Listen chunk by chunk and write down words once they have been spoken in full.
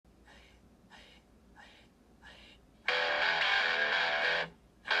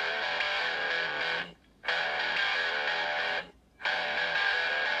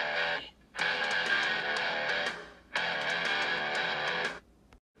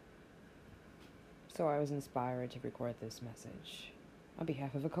So I was inspired to record this message on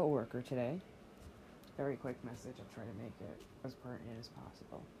behalf of a coworker today. Very quick message. I'll try to make it as pertinent as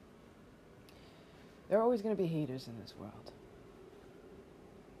possible. There are always going to be haters in this world.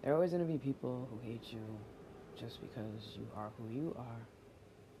 There are always going to be people who hate you just because you are who you are,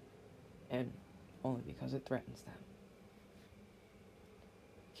 and only because it threatens them.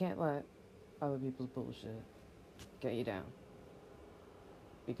 You can't let other people's bullshit get you down,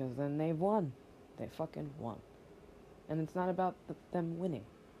 because then they've won. They fucking won. And it's not about them winning,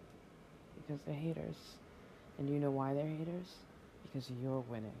 because they're haters. And you know why they're haters? Because you're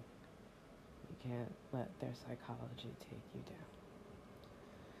winning. You can't let their psychology take you down.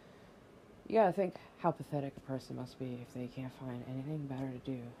 You gotta think how pathetic a person must be if they can't find anything better to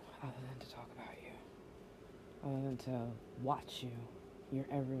do other than to talk about you. Other than to watch you, your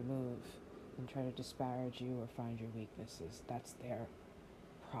every move, and try to disparage you or find your weaknesses. That's their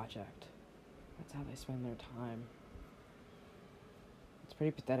project. That's how they spend their time. It's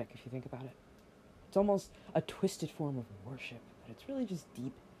pretty pathetic if you think about it. It's almost a twisted form of worship, but it's really just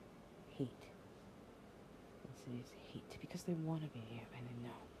deep hate. It's hate because they want to be, and they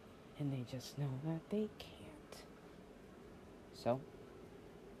know. And they just know that they can't. So,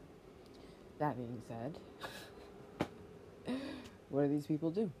 that being said, what do these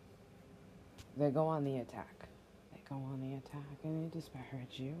people do? They go on the attack. They go on the attack and they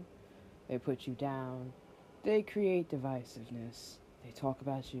disparage you. They put you down. They create divisiveness. They talk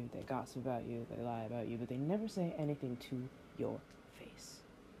about you. They gossip about you. They lie about you. But they never say anything to your face.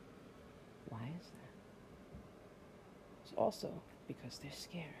 Why is that? It's also because they're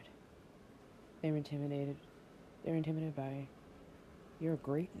scared. They're intimidated. They're intimidated by your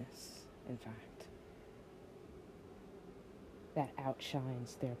greatness, in fact. That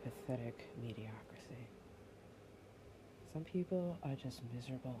outshines their pathetic mediocrity. Some people are just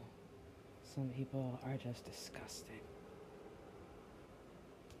miserable. Some people are just disgusting.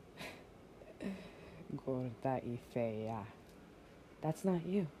 Gorda y fea. That's not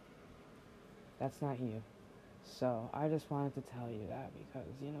you. That's not you. So, I just wanted to tell you that because,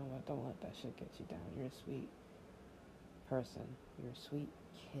 you know what, don't let that shit get you down. You're a sweet person. You're a sweet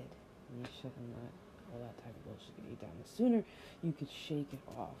kid. And you shouldn't let all that type of bullshit get you down. The sooner you could shake it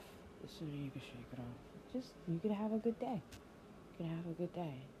off, you could have a good day. You could have a good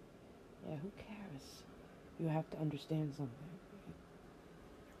day. Yeah, who cares? You have to understand something.